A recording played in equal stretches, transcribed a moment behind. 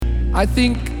I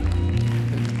think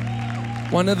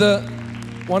one of the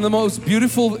most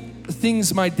beautiful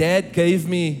things my dad gave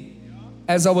me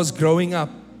as I was growing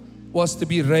up was to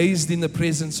be raised in the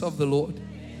presence of the Lord.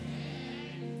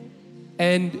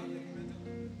 And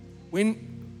when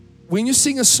you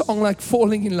sing a song like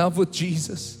Falling in Love with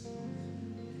Jesus,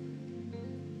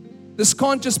 this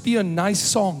can't just be a nice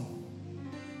song.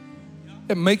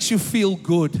 It makes you feel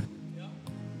good.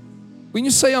 When you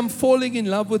say, I'm falling in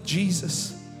love with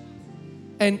Jesus,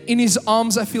 and in His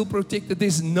arms I feel protected,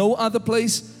 there's no other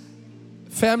place.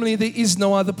 Family, there is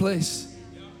no other place.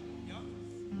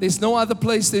 There's no other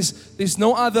place. There's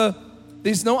no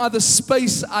other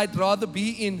space I'd rather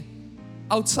be in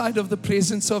outside of the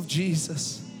presence of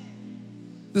Jesus.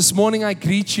 This morning I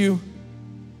greet you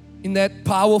in that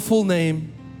powerful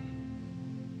name.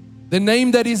 The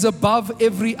name that is above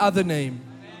every other name.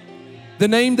 The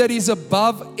name that is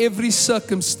above every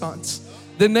circumstance.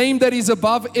 The name that is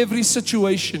above every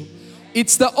situation.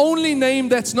 It's the only name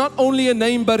that's not only a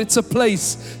name, but it's a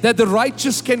place that the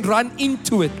righteous can run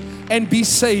into it and be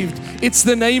saved. It's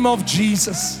the name of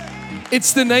Jesus.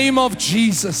 It's the name of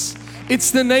Jesus.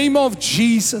 It's the name of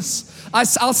Jesus.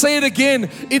 I'll say it again.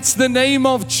 It's the name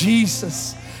of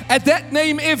Jesus. At that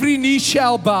name, every knee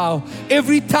shall bow.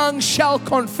 Every tongue shall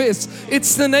confess.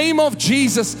 It's the name of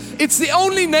Jesus. It's the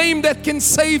only name that can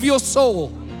save your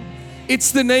soul.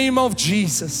 It's the name of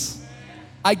Jesus.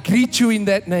 I greet you in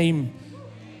that name.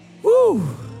 Woo!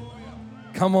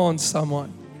 Come on,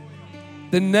 someone.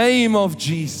 The name of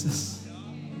Jesus.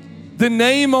 The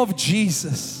name of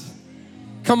Jesus.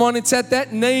 Come on, it's at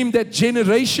that name that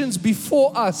generations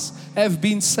before us have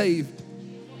been saved.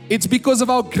 It's because of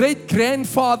our great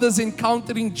grandfathers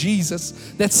encountering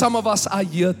Jesus that some of us are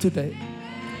here today.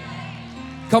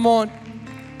 Come on.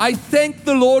 I thank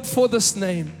the Lord for this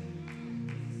name.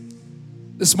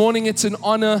 This morning it's an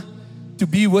honor to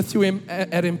be with you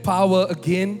at Empower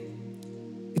again.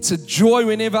 It's a joy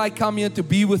whenever I come here to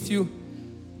be with you.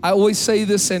 I always say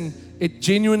this, and it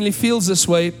genuinely feels this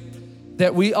way,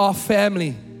 that we are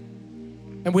family.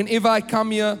 And whenever I come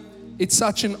here, it's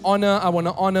such an honor. I want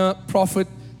to honor Prophet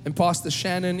and Pastor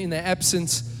Shannon in their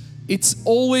absence. It's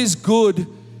always good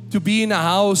to be in a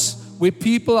house where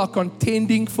people are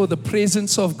contending for the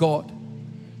presence of God.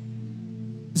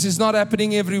 This is not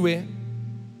happening everywhere.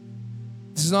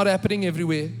 This is not happening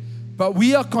everywhere. But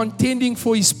we are contending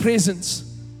for His presence.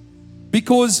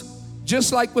 Because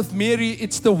just like with Mary,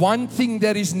 it's the one thing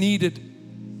that is needed.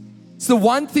 It's the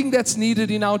one thing that's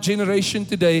needed in our generation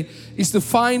today, is to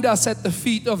find us at the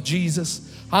feet of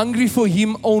Jesus. Hungry for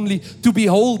Him only, to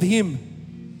behold Him,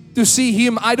 to see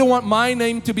Him. I don't want my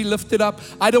name to be lifted up.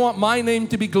 I don't want my name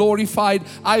to be glorified.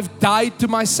 I've died to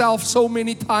myself so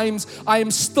many times. I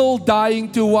am still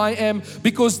dying to who I am.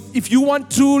 Because if you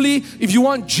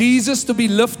want Jesus to be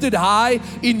lifted high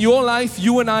in your life,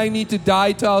 you and I need to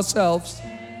die to ourselves.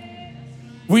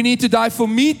 We need to die. For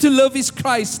me to live is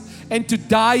Christ, and to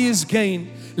die is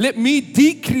gain. Let me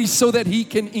decrease so that He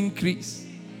can increase.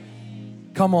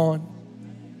 Come on.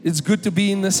 It's good to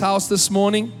be in this house this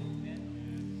morning.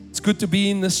 It's good to be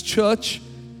in this church.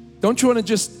 Don't you want to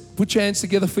just put your hands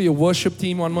together for your worship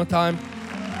team one more time?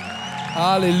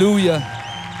 Hallelujah.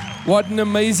 What an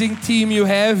amazing team you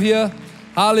have here.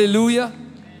 Hallelujah.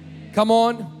 Come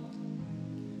on.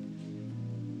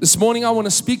 This morning I want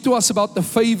to speak to us about the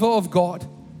favor of God.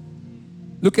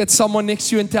 Look at someone next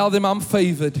to you and tell them, I'm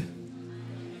favored.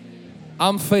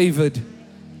 I'm favored.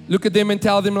 Look at them and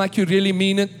tell them like you really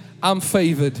mean it. I'm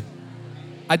favored.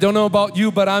 I don't know about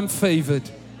you, but I'm favored.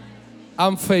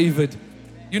 I'm favored.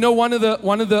 You know, one of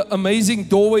the amazing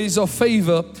doorways of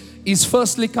favor is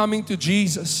firstly coming to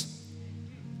Jesus.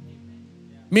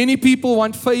 Many people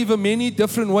want favor many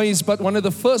different ways, but one of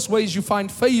the first ways you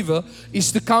find favor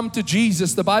is to come to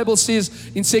Jesus. The Bible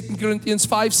says in 2 Corinthians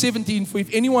 5:17, for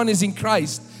if anyone is in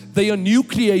Christ, they are new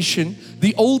creation,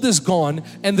 the old is gone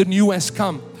and the new has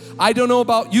come. I don't know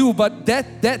about you, but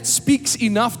that speaks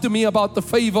enough to me about the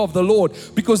favor of the Lord,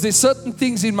 because there's certain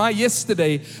things in my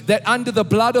yesterday that under the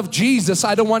blood of Jesus,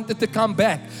 I don't want it to come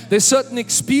back. There's certain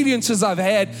experiences I've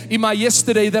had in my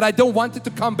yesterday that I don't want it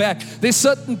to come back. There's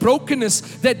certain brokenness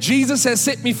that Jesus has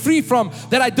set me free from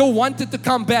that I don't want it to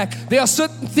come back. There are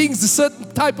certain things, a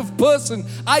certain type of person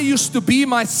I used to be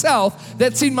myself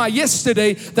that's in my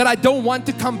yesterday that I don't want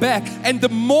to come back. And the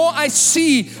more I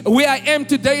see where I am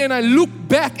today and I look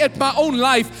back at my own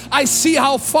life, I see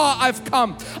how far I've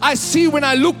come. I see when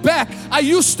I look back, I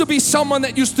used to be someone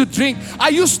that used to drink. I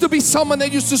used to be someone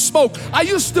that used to smoke. I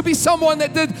used to be someone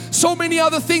that did so many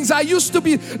other things. I used to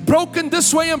be broken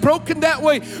this way and broken that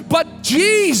way. But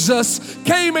Jesus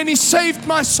came and He saved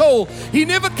my soul. He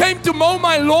never came to mow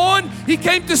my lawn. He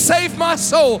came to save my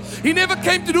soul. He never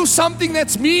came to do something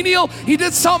that's menial. He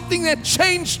did something that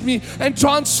changed me and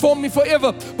transformed me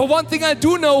forever. But one thing I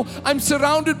do know, I'm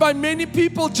surrounded by many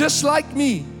people just like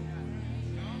me.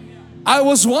 I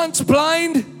was once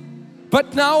blind,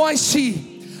 but now I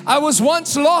see. I was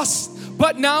once lost,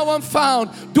 but now I'm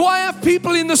found. Do I have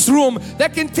people in this room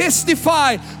that can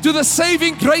testify to the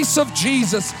saving grace of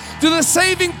Jesus, to the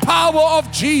saving power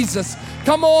of Jesus?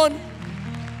 Come on.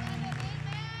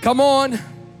 Come on.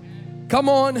 Come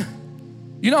on.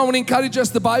 You know, I want to encourage us.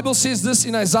 The Bible says this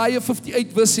in Isaiah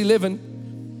 58 verse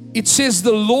 11. It says,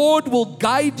 the Lord will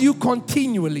guide you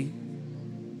continually.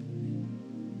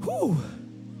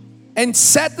 And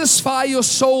satisfy your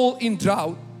soul in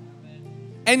drought,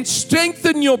 and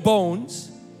strengthen your bones,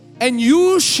 and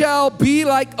you shall be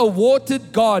like a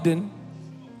watered garden.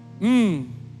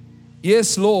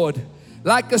 Yes, Lord.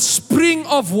 Like a spring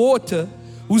of water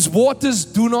whose waters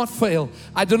do not fail.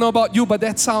 I don't know about you, but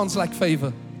that sounds like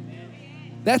favor.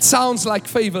 That sounds like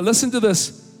favor. Listen to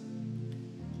this.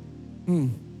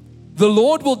 The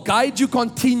Lord will guide you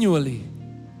continually.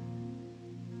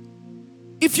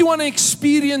 If you want to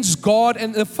experience God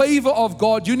and the favor of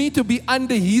God, you need to be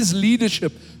under His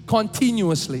leadership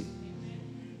continuously.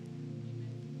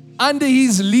 Under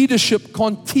His leadership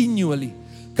continually.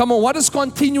 Come on, what does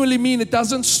continually mean? It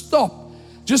doesn't stop.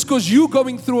 Just because you're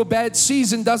going through a bad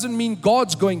season doesn't mean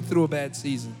God's going through a bad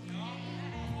season.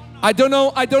 I don't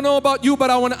know about you, but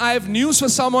I have news for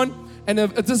someone. And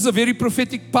this is a very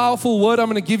prophetic, powerful word I'm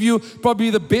going to give you, probably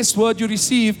the best word you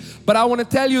receive. But I want to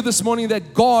tell you this morning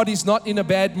that God is not in a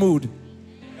bad mood.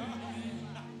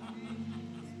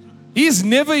 He's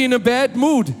never in a bad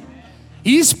mood.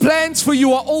 His plans for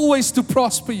you are always to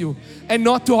prosper you and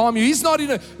not to harm you. He's not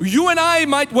you and I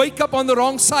might wake up on the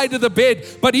wrong side of the bed,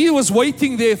 but He was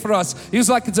waiting there for us. He was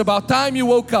like, it's about time you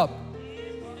woke up.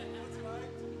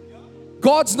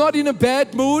 God's not in a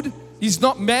bad mood. He's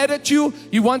not mad at you.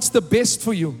 He wants the best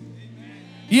for you.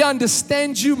 He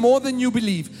understands you more than you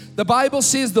believe. The Bible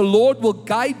says the Lord will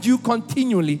guide you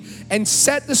continually and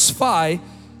satisfy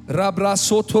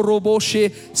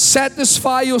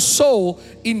your soul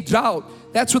in drought.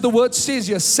 That's what the word says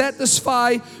here.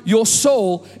 Satisfy your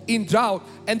soul in drought.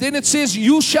 And then it says,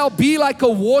 you shall be like a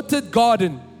watered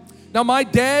garden. Now my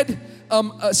dad,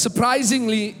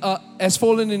 surprisingly, has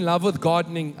fallen in love with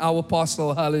gardening. Our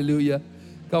apostle, hallelujah.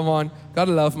 Come on,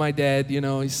 gotta love my dad, you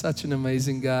know, he's such an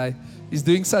amazing guy. He's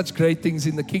doing such great things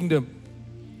in the kingdom.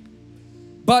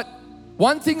 But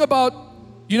one thing about,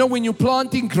 you know, when you're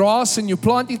planting grass and you're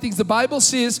planting things, the Bible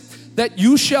says that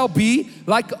you shall be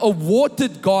like a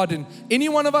watered garden. Any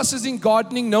one of us is in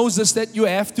gardening knows this, that you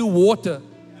have to water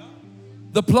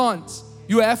the plants.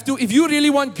 You have to, if you really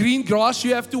want green grass,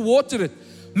 you have to water it.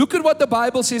 Look at what the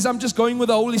Bible says. I'm just going with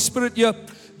the Holy Spirit here.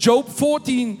 Job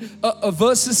 14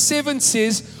 verses 7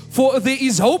 says, for there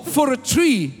is hope for a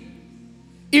tree.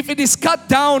 If it is cut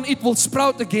down, it will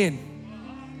sprout again.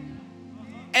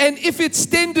 And if its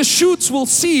tender shoots will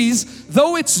cease,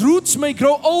 though its roots may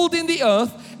grow old in the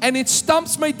earth, and its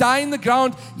stumps may die in the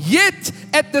ground, yet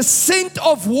at the scent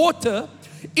of water,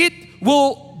 it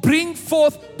will bring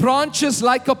forth branches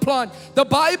like a plant. The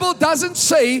Bible doesn't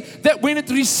say that when it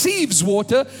receives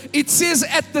water, it says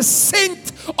at the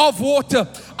scent of water.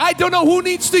 I don't know who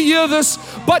needs to hear this,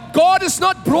 but God has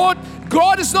not brought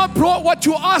what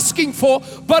you're asking for,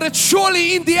 but it's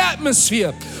surely in the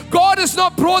atmosphere. God has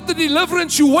not brought the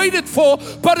deliverance you waited for,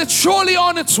 but it's surely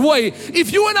on its way.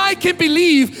 If you and I can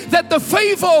believe that the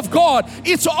favor of God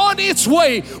is on its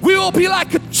way, we will be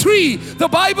like a tree. The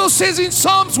Bible says in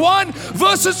Psalms 1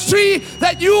 verses 3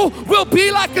 that you will be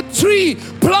like a tree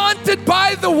planted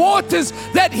by the waters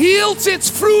that yields its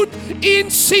fruit in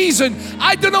season.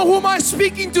 I don't know whom I'm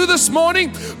speaking to this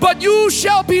morning, but you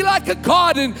shall be like a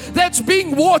garden that's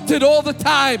being watered all the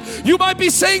time. You might be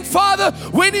saying, Father,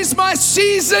 when is my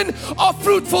season of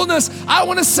fruitfulness? I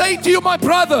want to say to you, my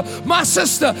brother, my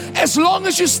sister, as long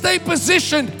as you stay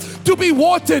positioned to be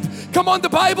watered. Come on, the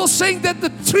Bible's saying that the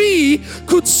tree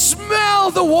could smell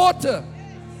the water.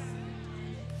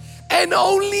 And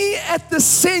only at the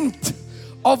scent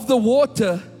of the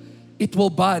water it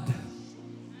will bud.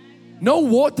 No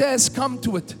water has come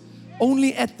to it.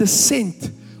 Only at the scent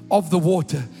of the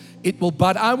water. it will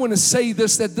bud. I want to say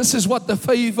this, that this is what the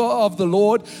favor of the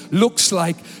Lord looks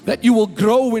like. That you will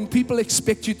grow when people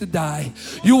expect you to die.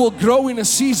 You will grow in a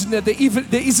season that there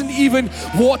isn't even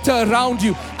water around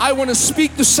you. I want to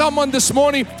speak to someone this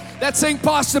morning that's saying,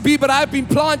 Pastor B, but I've been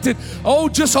planted. Oh,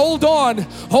 just hold on,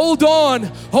 hold on,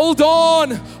 hold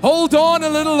on, hold on a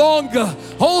little longer.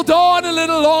 Hold on a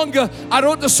little longer. I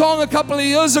wrote the song a couple of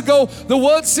years ago. The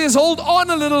word says, hold on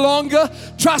a little longer.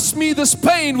 Trust me, this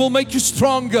pain will make you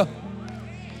stronger.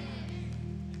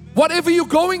 Whatever you're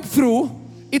going through,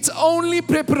 it's only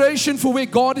preparation for where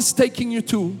God is taking you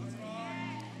to.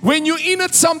 When you're in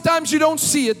it, sometimes you don't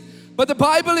see it. But the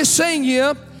Bible is saying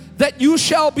here, that you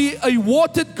shall be a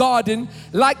watered garden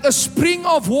like a spring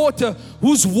of water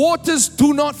whose waters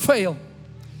do not fail.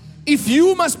 If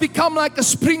you must become like a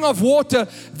spring of water,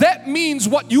 that means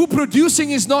what you're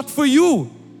producing is not for you.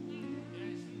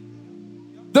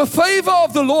 The favor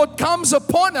of the Lord comes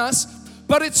upon us,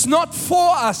 but it's not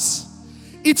for us.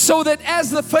 It's so that as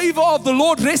the favor of the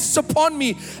Lord rests upon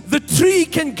me, the tree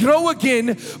can grow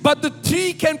again, but the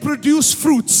tree can produce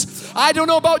fruits. I don't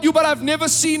know about you, but I've never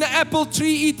seen an apple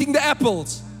tree eating the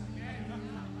apples.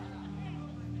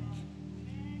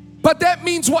 But that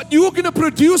means what you're going to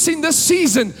produce in this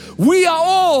season, we are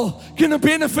all going to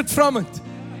benefit from it.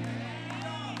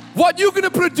 What you're going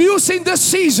to produce in this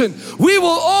season, we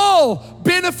will all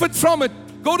benefit from it.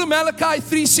 Go to Malachi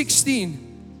 3:16.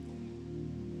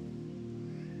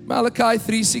 Malachi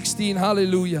 3:16,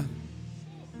 hallelujah.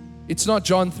 It's not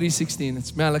John 3:16,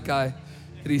 it's Malachi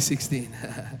 3:16.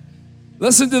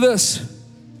 Listen to this.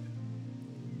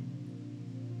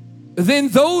 Then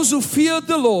those who feared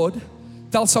the Lord,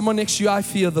 tell someone next to you, I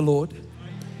fear the Lord.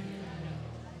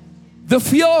 The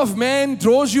fear of man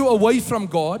draws you away from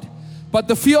God, but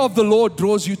the fear of the Lord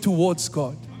draws you towards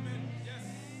God.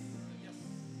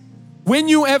 When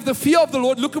you have the fear of the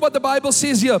Lord, look at what the Bible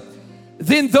says here.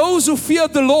 Then those who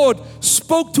feared the Lord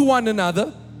spoke to one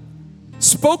another,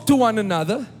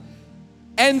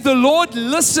 and the Lord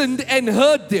listened and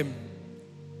heard them.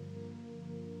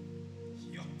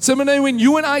 Similarly, when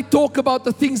you and I talk about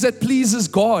the things that pleases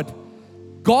God,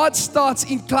 God starts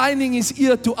inclining His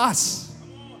ear to us.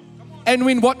 And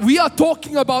when what we are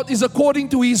talking about is according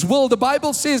to His will, the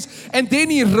Bible says, and then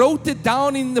He wrote it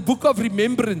down in the book of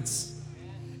remembrance.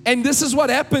 And this is what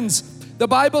happens. The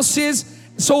Bible says,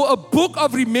 so a book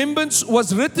of remembrance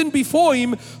was written before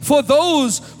Him for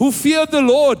those who feared the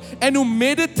Lord and who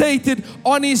meditated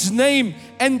on His name.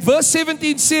 And verse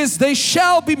 17 says, they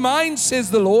shall be mine, says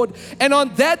the Lord, and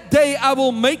on that day I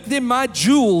will make them my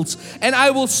jewels, and I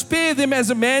will spare them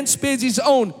as a man spares his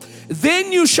own.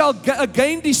 Then you shall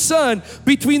again discern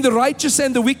between the righteous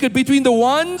and the wicked, between the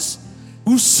ones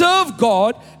who serve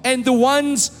God and the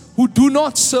ones who do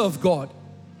not serve God.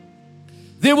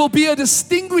 There will be a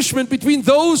distinguishment between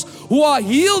those who are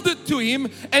yielded to Him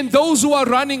and those who are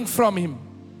running from Him.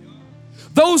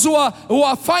 Those who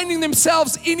are finding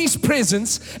themselves in His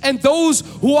presence and those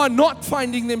who are not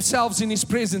finding themselves in His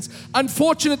presence.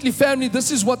 Unfortunately, family,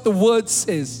 this is what the Word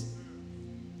says.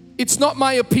 It's not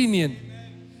my opinion.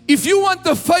 If you want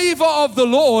the favor of the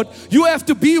Lord, you have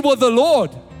to be with the Lord.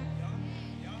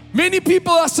 Many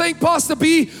people are saying, Pastor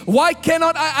B, why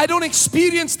cannot I don't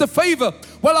experience the favor?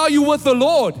 Well, are you with the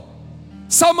Lord?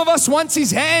 Some of us want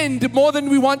His hand more than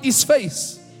we want His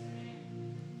face.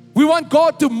 We want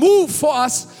God to move for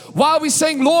us while we're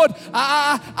saying, Lord,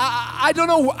 I don't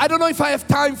know if I have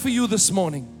time for you this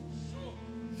morning.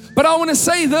 But I want to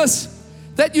say this,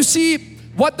 that you see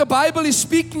what the Bible is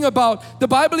speaking about. The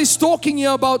Bible is talking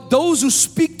here about those who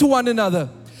speak to one another.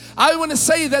 I want to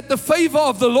say that the favor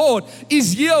of the Lord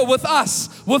is here with us,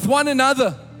 with one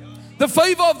another. The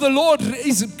favor of the Lord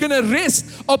is going to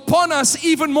rest upon us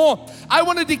even more. I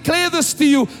want to declare this to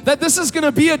you, that this is going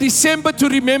to be a December to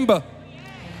remember.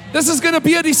 This is going to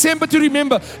be a December to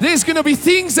remember. There's going to be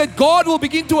things that God will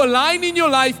begin to align in your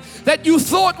life that you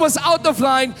thought was out of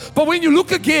line. But when you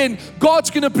look again, God's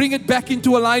going to bring it back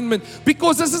into alignment.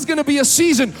 Because this is going to be a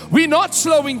season. We're not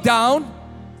slowing down.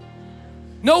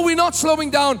 No, we're not slowing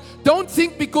down. Don't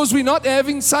think because we're not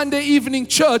having Sunday evening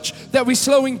church that we're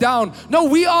slowing down. No,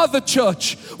 we are the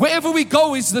church. Wherever we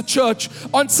go is the church.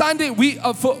 On Sunday, we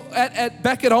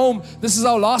back at home, this is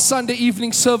our last Sunday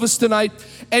evening service tonight.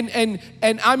 And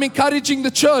I'm encouraging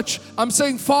the church. I'm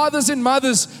saying fathers and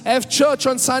mothers, have church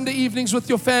on Sunday evenings with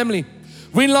your family.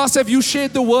 When last have you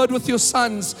shared the word with your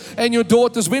sons and your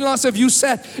daughters? When last have you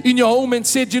sat in your home and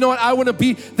said, you know what, I want to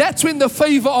be? That's when the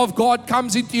favor of God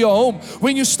comes into your home.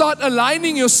 When you start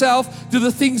aligning yourself to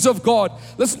the things of God.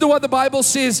 Listen to what the Bible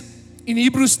says in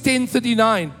Hebrews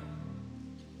 10:39.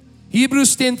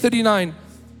 Hebrews 10:39.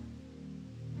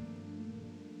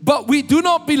 But we do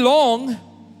not belong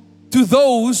to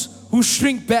those who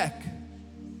shrink back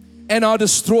and are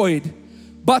destroyed,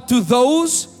 but to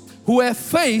those who have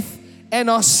faith and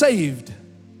are saved.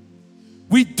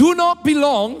 We do not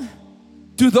belong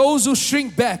to those who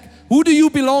shrink back. Who do you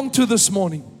belong to this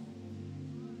morning?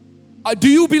 Do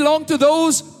you belong to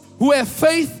those who have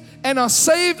faith and are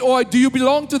saved, or do you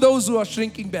belong to those who are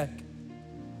shrinking back?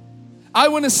 I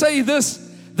want to say this,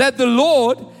 that the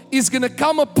Lord is going to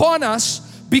come upon us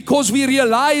because we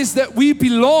realize that we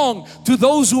belong to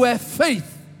those who have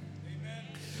faith.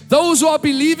 Those who are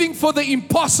believing for the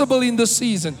impossible in this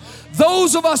season.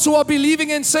 Those of us who are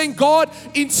believing and saying, God,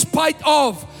 in spite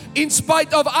of,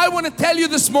 I want to tell you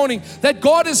this morning that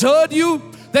God has heard you,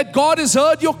 that God has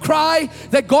heard your cry,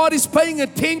 that God is paying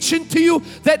attention to you,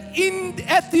 that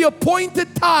at the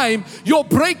appointed time, your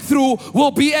breakthrough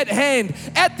will be at hand.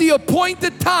 At the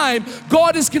appointed time,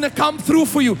 God is going to come through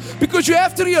for you. Because you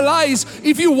have to realize,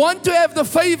 if you want to have the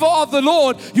favor of the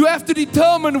Lord, you have to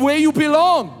determine where you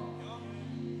belong.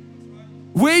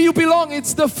 Where you belong,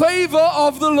 it's the favor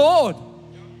of the Lord.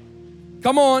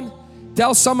 Come on,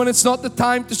 tell someone it's not the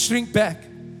time to shrink back.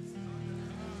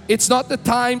 It's not the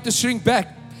time to shrink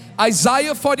back.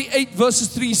 Isaiah 48 verses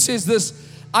 3 says this,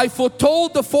 I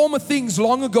foretold the former things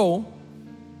long ago.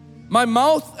 My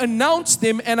mouth announced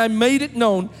them and I made it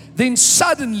known. Then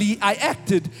suddenly I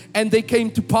acted and they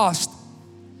came to pass.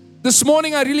 This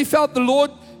morning I really felt the Lord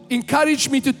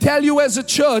encouraged me to tell you as a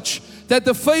church that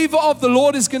the favor of the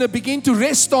Lord is going to begin to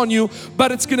rest on you,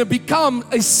 but it's going to become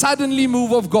a suddenly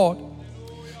move of God.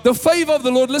 The favor of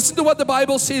the Lord, listen to what the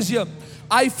Bible says here.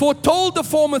 I foretold the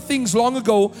former things long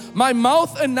ago. My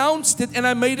mouth announced it and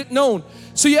I made it known.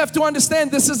 So you have to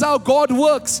understand, this is how God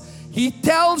works. He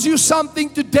tells you something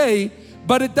today,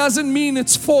 but it doesn't mean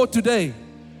it's for today.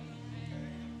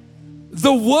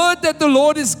 The word that the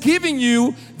Lord is giving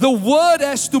you, the word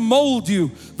has to mold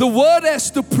you. The word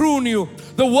has to prune you.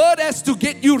 The word has to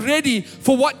get you ready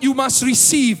for what you must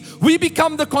receive. We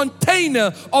become the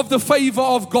container of the favor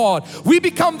of God. We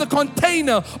become the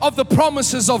container of the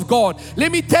promises of God.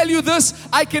 Let me tell you this,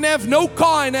 I can have no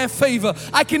car and have favor.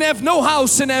 I can have no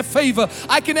house and have favor.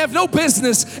 I can have no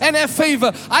business and have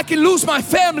favor. I can lose my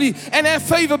family and have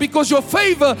favor, because your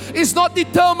favor is not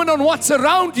determined on what's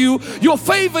around you. Your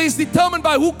favor is determined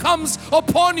by who comes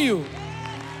upon you.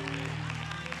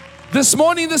 This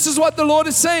morning, this is what the Lord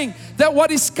is saying, that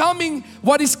what is coming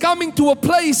to a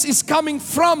place is coming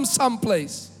from some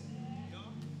place.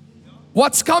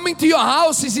 What's coming to your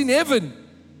house is in heaven.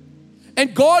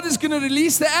 And God is going to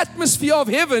release the atmosphere of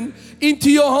heaven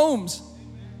into your homes.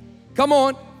 Come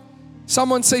on.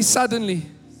 Someone say suddenly.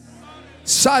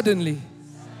 Suddenly.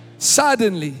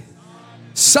 Suddenly.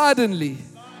 Suddenly.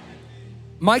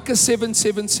 Micah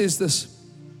 7:7 says this.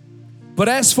 But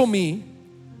as for me,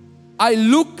 I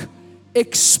look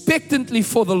expectantly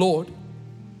for the Lord.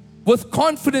 With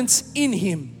confidence in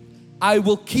Him, I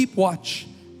will keep watch.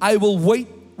 I will wait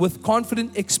with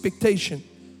confident expectation,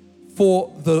 for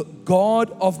the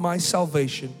God of my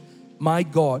salvation, my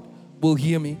God, will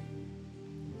hear me.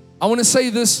 I want to say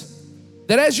this,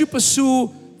 that as you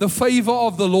pursue the favor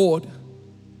of the Lord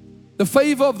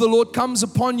comes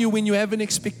upon you when you have an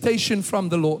expectation from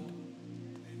the Lord.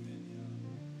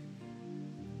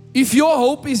 If your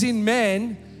hope is in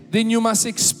man, then you must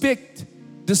expect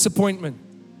disappointment.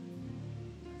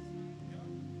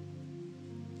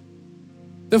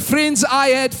 The friends I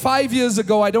had 5 years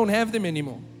ago, I don't have them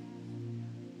anymore.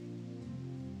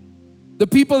 The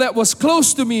people that was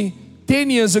close to me 10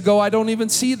 years ago, I don't even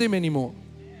see them anymore.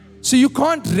 So you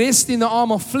can't rest in the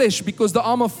arm of flesh, because the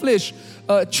arm of flesh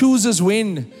chooses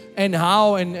when and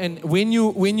how, and when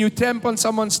you tramp on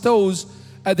someone's toes,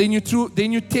 then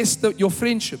you test your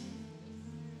friendship.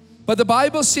 But the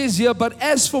Bible says here, but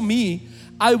as for me,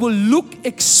 I will look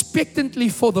expectantly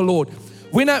for the Lord.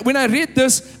 When I read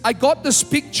this, I got this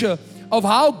picture of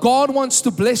how God wants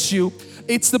to bless you.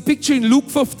 It's the picture in Luke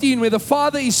 15 where the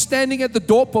father is standing at the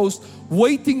doorpost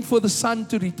waiting for the son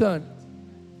to return.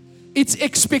 It's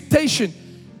expectation.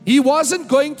 He wasn't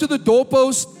going to the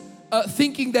doorpost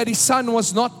thinking that his son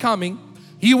was not coming.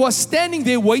 He was standing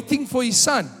there waiting for his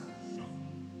son.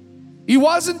 He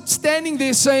wasn't standing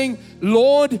there saying,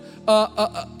 Lord,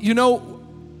 I'm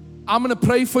going to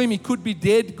pray for him. He could be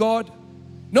dead, God.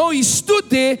 No, he stood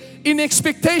there in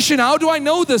expectation. How do I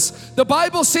know this? The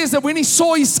Bible says that when he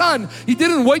saw his son, he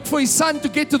didn't wait for his son to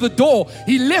get to the door.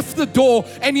 He left the door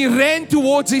and he ran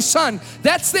towards his son.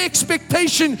 That's the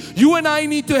expectation you and I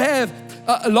need to have.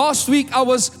 Last week I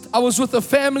was with a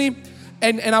family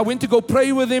and I went to go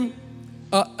pray with him.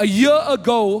 A year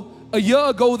ago,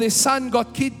 their son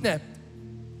got kidnapped.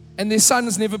 And their son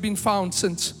has never been found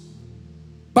since.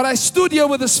 But I stood here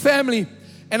with this family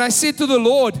and I said to the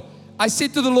Lord,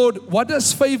 what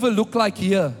does favor look like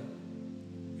here?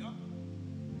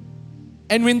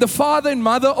 And when the father and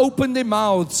mother opened their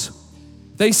mouths,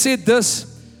 they said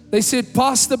this. They said,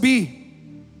 Pastor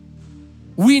B,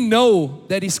 we know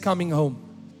that he's coming home.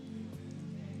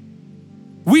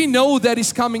 We know that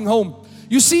he's coming home.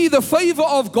 You see, the favor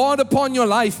of God upon your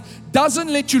life doesn't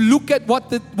let you look at what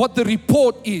the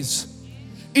report is.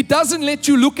 It doesn't let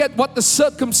you look at what the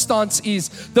circumstance is.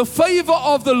 The favor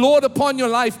of the Lord upon your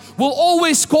life will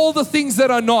always call the things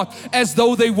that are not as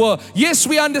though they were. Yes,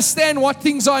 we understand what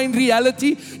things are in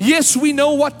reality. Yes, we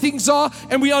know what things are,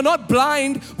 and we are not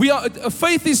blind.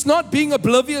 Faith is not being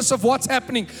oblivious of what's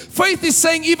happening. Faith is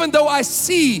saying, even though I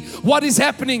see what is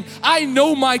happening, I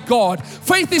know my God.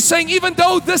 Faith is saying, even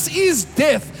though this is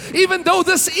death, even though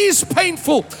this is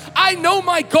painful, I know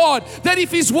my God, that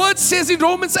if His word says in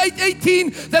Romans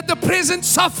 8:18 that the present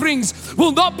sufferings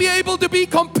will not be able to be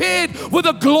compared with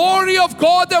the glory of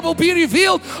God that will be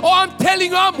revealed. Oh, I'm telling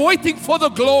you, I'm waiting for the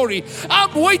glory.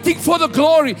 I'm waiting for the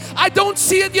glory. I don't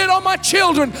see it yet on my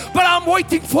children, but I'm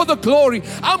waiting for the glory.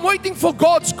 I'm waiting for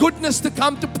God's goodness to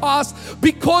come to pass,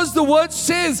 because the word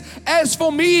says, as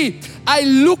for me, I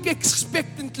look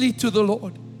expectantly to the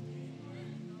Lord.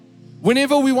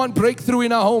 Whenever we want breakthrough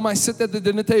in our home, I sit at the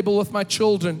dinner table with my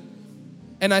children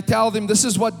and I tell them, this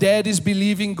is what Dad is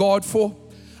believing God for.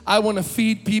 I want to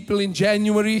feed people in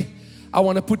January. I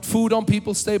want to put food on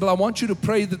people's table. I want you to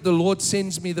pray that the Lord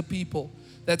sends me the people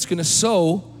that's going to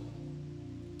sow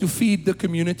to feed the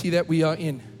community that we are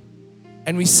in.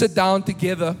 And we sit down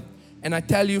together, and I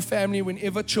tell you, family,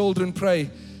 whenever children pray,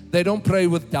 they don't pray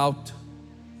with doubt.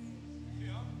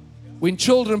 When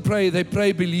children pray, they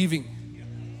pray believing.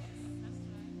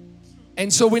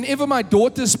 And so whenever my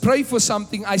daughters pray for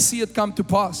something, I see it come to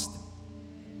pass.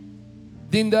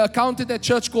 Then the accountant at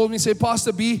church called me and said,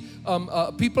 Pastor B,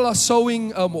 people are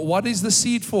sowing, what is the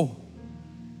seed for?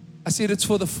 I said, it's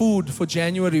for the food for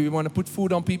January. We want to put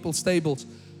food on people's tables.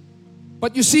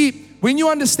 But you see, when you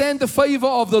understand the favor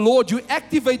of the Lord, you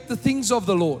activate the things of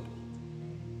the Lord.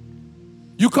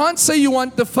 You can't say you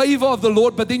want the favor of the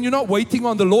Lord, but then you're not waiting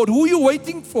on the Lord. Who are you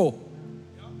waiting for?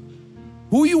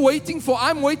 Who are you waiting for?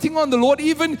 I'm waiting on the Lord.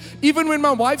 Even when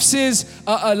my wife says,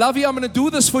 Lovey, I'm going to do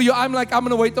this for you, I'm like, I'm going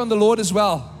to wait on the Lord as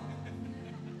well.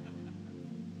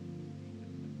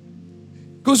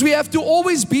 Because we have to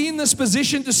always be in this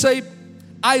position to say,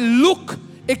 I look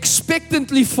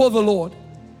expectantly for the Lord.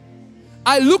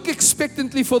 I look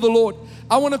expectantly for the Lord.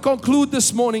 I want to conclude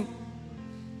this morning.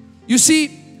 You see,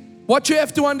 what you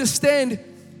have to understand,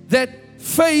 that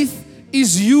faith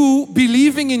is you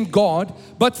believing in God,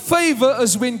 but favor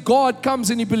is when God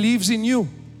comes and He believes in you.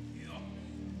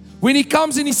 When He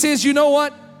comes and He says, you know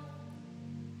what?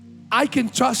 I can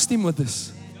trust Him with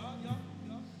this.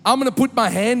 I'm going to put my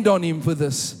hand on Him for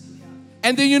this.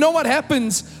 And then you know what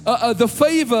happens? The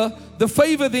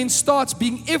favor then starts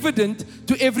being evident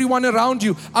to everyone around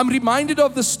you. I'm reminded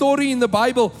of the story in the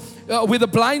Bible where the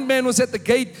blind man was at the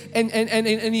gate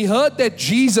and he heard that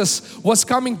Jesus was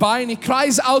coming by, and he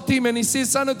cries out to Him and he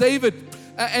says, Son of David.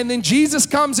 And then Jesus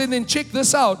comes, and then check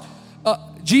this out.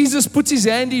 Jesus puts His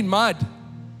hand in mud.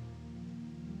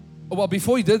 Well,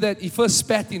 before He did that, He first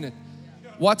spat in it.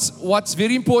 What's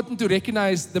very important to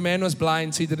recognize, the man was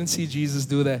blind, so he didn't see Jesus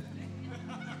do that.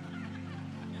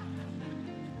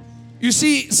 You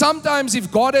see, sometimes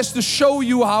if God has to show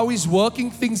you how He's working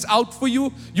things out for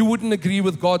you, you wouldn't agree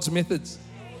with God's methods.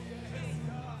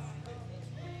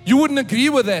 You wouldn't agree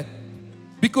with that.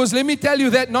 Because let me tell you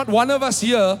that not one of us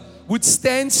here would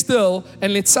stand still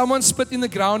and let someone spit in the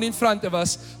ground in front of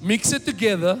us, mix it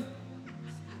together,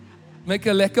 make a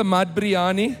lekker mud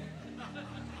biryani,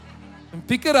 and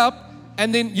pick it up.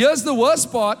 And then here's the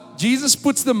worst part. Jesus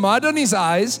puts the mud on his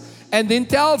eyes and then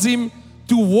tells him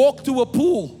to walk to a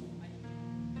pool.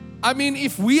 I mean,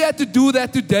 if we had to do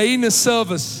that today in a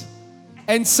service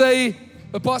and say,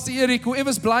 Pastor Eric,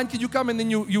 whoever's blind, can you come? And then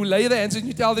you lay the hands and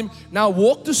you tell them, now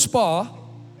walk to Spa.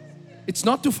 It's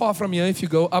not too far from here if you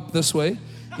go up this way.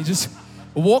 You just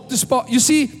walk to Spa. You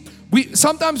see,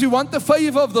 sometimes we want the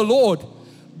favor of the Lord.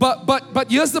 But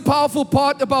here's the powerful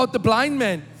part about the blind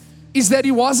man, is that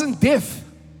he wasn't deaf.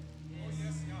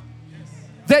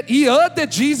 That he heard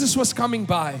that Jesus was coming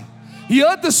by. He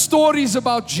heard the stories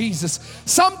about Jesus.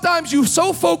 Sometimes you're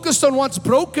so focused on what's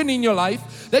broken in your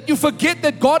life that you forget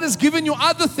that God has given you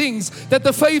other things that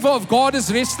the favor of God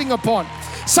is resting upon.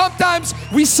 Sometimes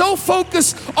we so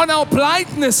focus on our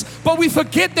blindness, but we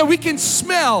forget that we can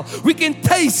smell, we can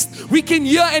taste, we can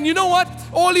hear. And you know what?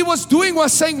 All he was doing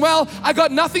was saying, well, I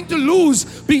got nothing to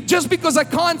lose. Just because I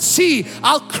can't see,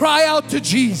 I'll cry out to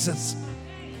Jesus.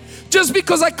 Just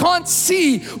because I can't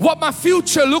see what my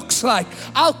future looks like,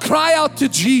 I'll cry out to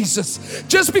Jesus.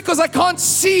 Just because I can't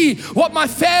see what my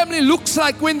family looks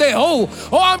like when they're whole,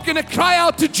 I'm going to cry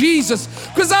out to Jesus.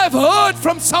 Because I've heard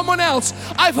from someone else.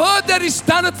 I've heard that He's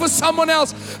done it for someone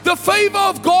else. The favor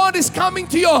of God is coming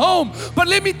to your home. But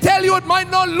let me tell you, it might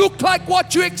not look like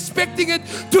what you're expecting it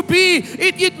to be.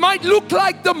 It might look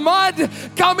like the mud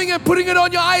coming and putting it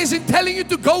on your eyes and telling you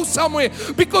to go somewhere.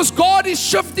 Because God is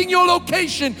shifting your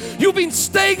location. You've been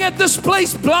staying at this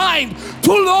place blind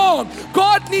too long.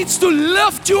 God needs to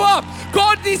lift you up.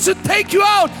 God needs to take you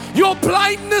out. Your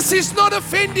blindness is not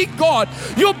offending God.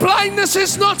 Your blindness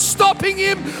is not stopping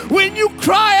Him. When you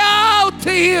cry out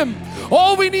to Him,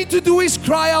 all we need to do is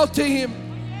cry out to Him.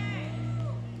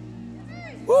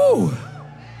 Woo!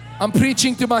 I'm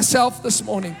preaching to myself this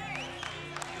morning.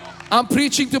 I'm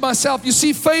preaching to myself. You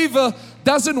see, favor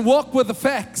doesn't work with the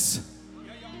facts.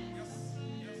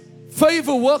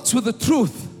 Favor works with the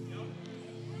truth.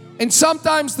 And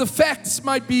sometimes the facts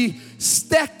might be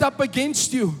stacked up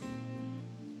against you.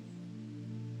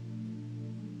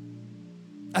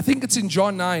 I think it's in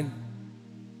John 9.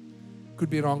 Could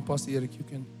be wrong, Pastor Eric. You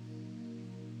can.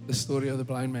 The story of the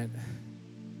blind man.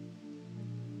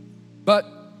 But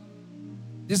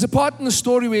there's a part in the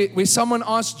story where someone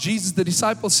asked Jesus, the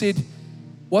disciple said,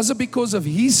 was it because of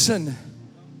his sin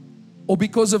or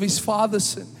because of his father's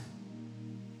sin?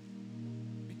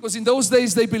 Because in those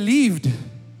days they believed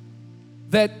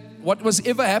that what was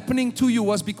ever happening to you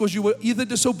was because you were either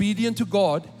disobedient to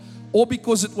God or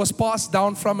because it was passed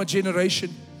down from a generation.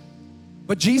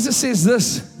 But Jesus says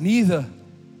this, neither.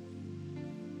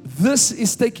 This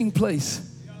is taking place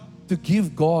to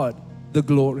give God the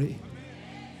glory.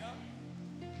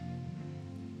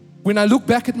 When I look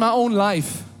back at my own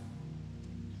life,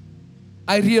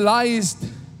 I realized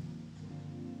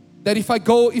that if I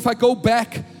go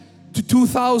back to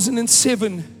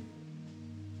 2007,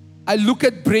 I look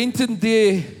at Brenton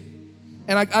there,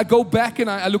 and I go back and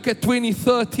I look at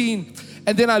 2013,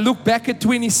 and then I look back at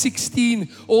 2016,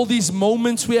 all these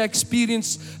moments where I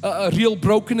experienced a real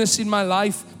brokenness in my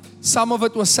life. Some of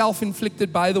it was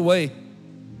self-inflicted, by the way.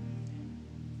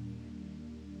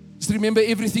 Just remember,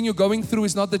 everything you're going through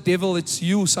is not the devil, it's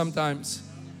you sometimes.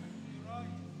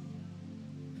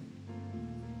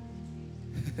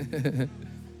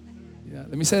 Yeah,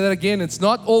 let me say that again. It's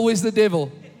not always the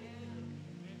devil.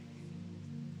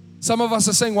 Some of us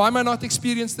are saying, why am I not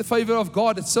experiencing the favor of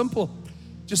God? It's simple.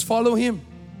 Just follow Him.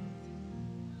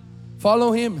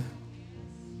 Follow Him.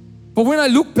 But when I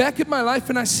look back at my life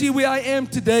and I see where I am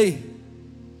today,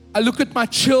 I look at my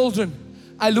children,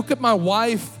 I look at my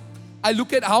wife, I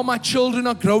look at how my children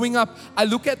are growing up, I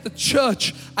look at the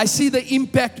church, I see the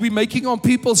impact we're making on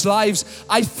people's lives.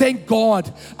 I thank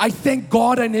God. I thank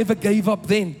God I never gave up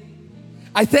then.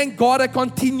 I thank God I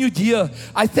continued here.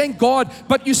 I thank God.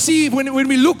 But you see, when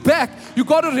we look back, you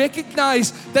got to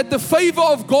recognize that the favor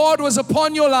of God was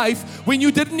upon your life when you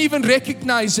didn't even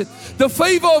recognize it. The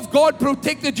favor of God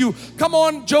protected you. Come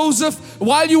on, Joseph,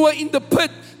 while you were in the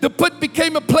pit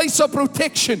became a place of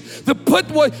protection. The pit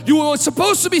you were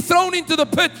supposed to be thrown into the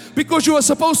pit because you were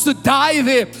supposed to die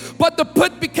there. But the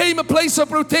pit became a place of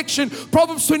protection.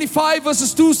 Proverbs 25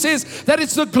 verses 2 says that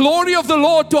it's the glory of the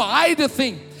Lord to hide a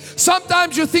thing.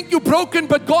 Sometimes you think you're broken,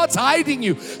 but God's hiding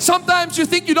you. Sometimes you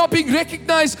think you're not being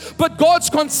recognized, but God's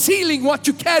concealing what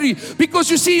you carry.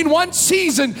 Because you see, in one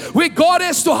season where God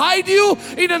has to hide you,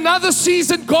 in another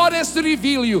season God has to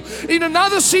reveal you. In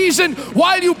another season,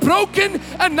 while you're broken,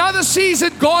 another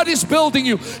season God is building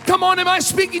you. Come on, am I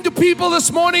speaking to people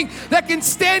this morning that can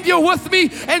stand here with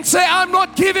me and say, I'm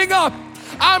not giving up.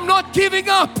 I'm not giving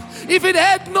up. If it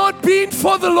had not been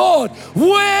for the Lord,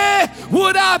 where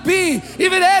would I be? If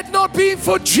it had not been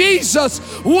for Jesus,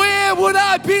 where would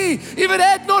I be? If it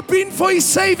had not been for His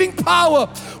saving power,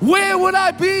 where would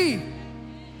I be?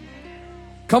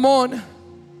 Come on.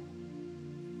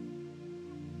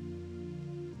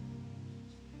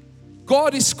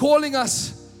 God is calling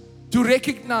us to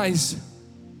recognize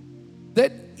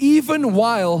that even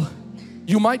while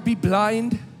you might be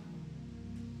blind,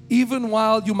 even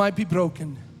while you might be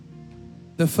broken,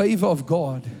 the favor of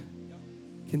God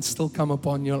can still come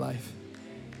upon your life.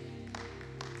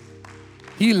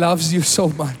 He loves you so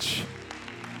much.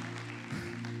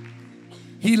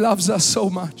 He loves us so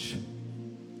much.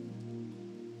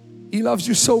 He loves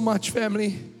you so much,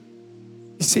 family.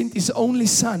 He sent His only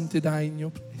Son to die in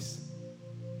your place.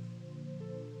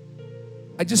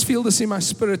 I just feel this in my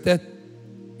spirit that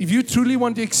if you truly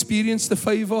want to experience the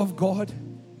favor of God,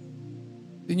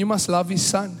 then you must love His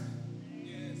Son.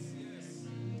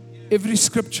 Every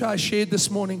scripture I shared this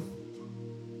morning,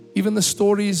 even the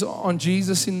stories on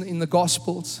Jesus in the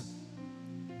Gospels,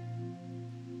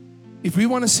 If we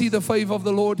want to see the favor of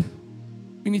the Lord,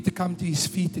 we need to come to His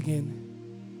feet again.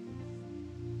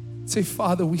 Say,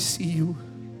 Father, we see You.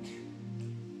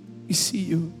 We see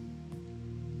You.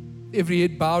 Every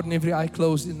head bowed and every eye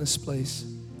closed in this place.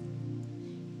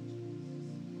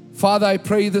 Father, I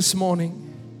pray this morning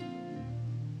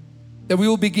that we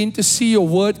will begin to see Your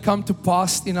word come to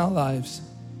pass in our lives.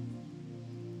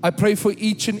 I pray for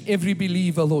each and every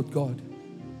believer, Lord God,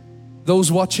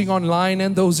 those watching online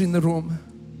and those in the room.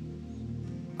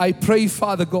 I pray,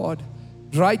 Father God,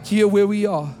 right here where we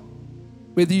are,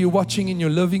 whether you're watching in your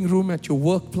living room, at your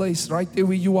workplace, right there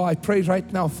where you are, I pray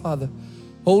right now, Father,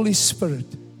 Holy Spirit,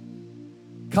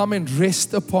 come and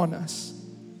rest upon us.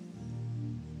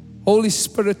 Holy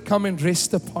Spirit, come and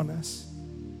rest upon us.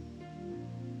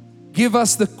 Give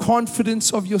us the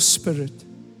confidence of Your Spirit.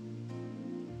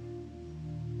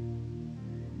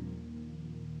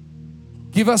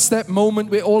 Give us that moment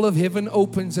where all of heaven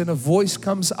opens and a voice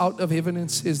comes out of heaven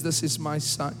and says, this is my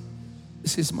son,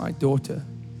 this is my daughter,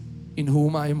 in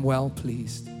whom I am well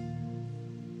pleased.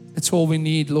 That's all we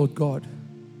need, Lord God.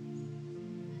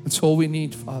 That's all we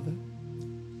need, Father.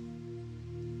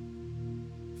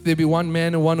 If there be one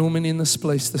man and one woman in this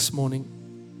place this morning,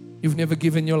 you've never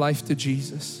given your life to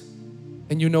Jesus,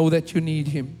 and you know that you need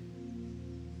Him.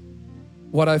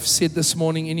 What I've said this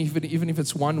morning, even if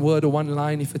it's one word or one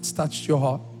line, if it's touched your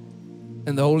heart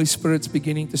and the Holy Spirit's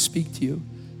beginning to speak to you,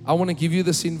 I want to give you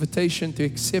this invitation to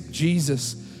accept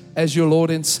Jesus as your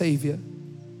Lord and Savior.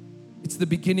 It's the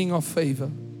beginning of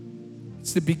favor.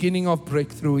 It's the beginning of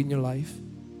breakthrough in your life.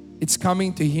 It's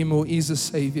coming to Him who is a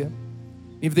Savior.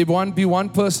 If there be one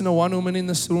person or one woman in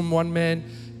this room, one man,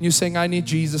 and you're saying, I need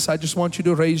Jesus, I just want you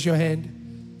to raise your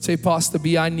hand. Say, Pastor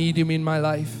B, I need Him in my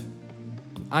life.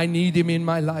 I need Him in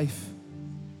my life.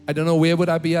 I don't know where would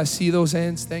I be. I see those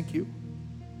hands. Thank you.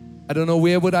 I don't know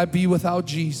where would I be without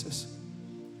Jesus.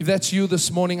 If that's you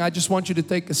this morning, I just want you to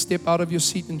take a step out of your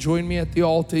seat and join me at the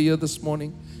altar here this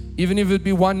morning. Even if it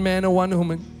be one man or one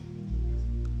woman.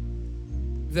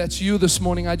 If that's you this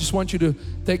morning, I just want you to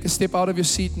take a step out of your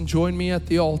seat and join me at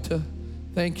the altar.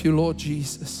 Thank you, Lord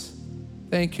Jesus.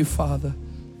 Thank you, Father.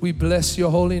 We bless Your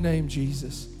holy name,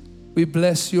 Jesus. We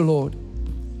bless You, Lord.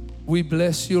 We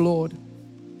bless You, Lord.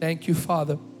 Thank you,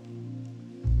 Father.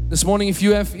 This morning, if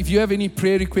you have any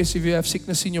prayer requests, if you have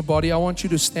sickness in your body, I want you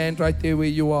to stand right there where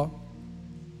you are.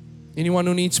 Anyone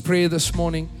who needs prayer this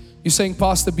morning, you're saying,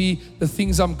 Pastor B, the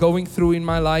things I'm going through in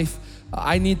my life,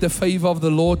 I need the favor of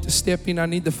the Lord to step in. I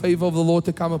need the favor of the Lord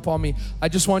to come upon me. I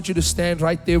just want you to stand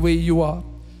right there where you are.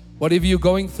 Whatever you're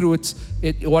going through,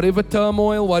 whatever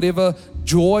turmoil, whatever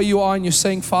joy you are, and you're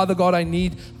saying, Father God, I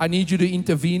need You to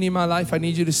intervene in my life. I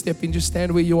need You to step in. Just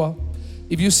stand where you are.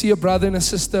 If you see a brother and a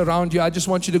sister around you, I just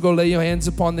want you to go lay your hands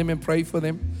upon them and pray for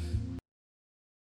them.